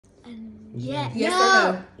Yes. Yes No.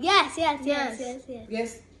 or no? Yes.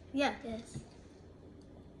 Yes. Yes.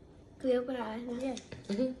 Can we open our eyes now? Yes.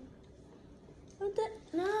 What the?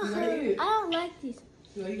 No. You gotta eat it. I don't like these.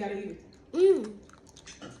 No, you gotta eat it. Mm.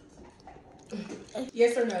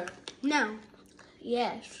 Yes or no? No.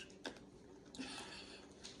 Yes.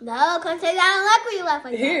 No, because I don't like when you laugh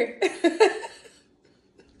like Here.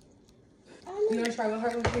 You want to try what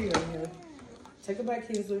heart one here? Here. Take a bite,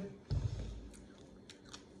 Kinsley. that.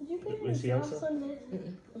 Did you put Is she sauce also? on this?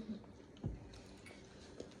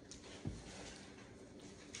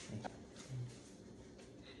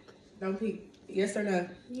 Don't peek. Yes or no?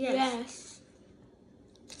 Yes.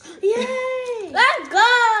 Yay! Let's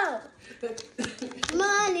go!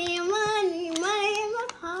 Money in my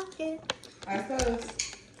pocket. I suppose.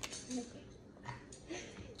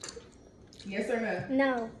 Yes or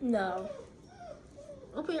no? No.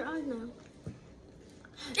 Open your eyes now.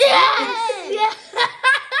 Yes!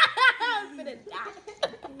 I'm gonna die.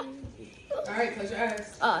 All right, close your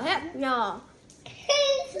eyes. Oh, heck no.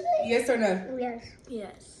 Yes or no?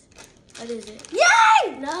 Yes. What is it?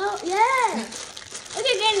 Yay! No, yes. Look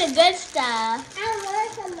at getting the good stuff.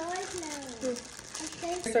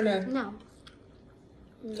 Yes or no? No.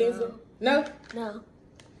 Kinsley? No? No.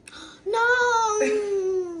 No.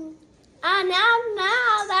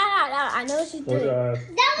 Now that I know what she's Close doing. your eyes.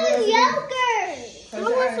 Close I your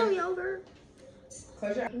want eyes. some yogurt.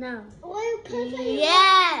 Close your eyes. No.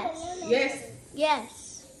 Yes. Yes.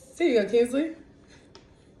 Yes. Here you go, Kinsley.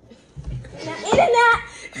 Now, eat it now.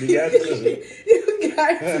 You got to. You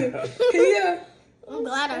got to. Yeah. I'm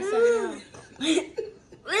glad I said no. Eat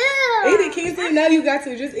it, Kinsley. Now you got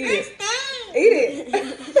to. Just eat it. Eat it.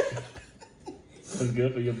 It's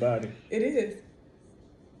good for your body. It is.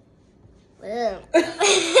 Yeah.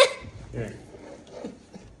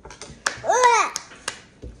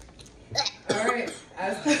 All right.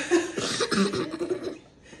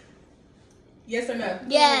 Yes or no?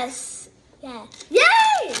 Yes.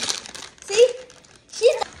 Yay! See?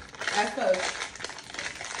 She's. I suppose.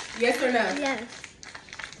 Yes or no?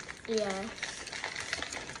 Yes.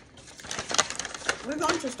 We're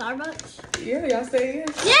going to Starbucks. Yeah, y'all say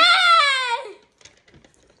yes. Yay!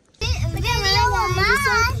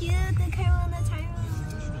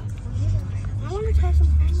 I want to try some.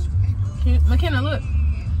 McKenna, look.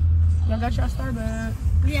 Y'all got your Starbucks.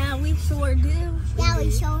 Yeah, we sure do. Yeah,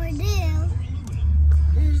 we sure do.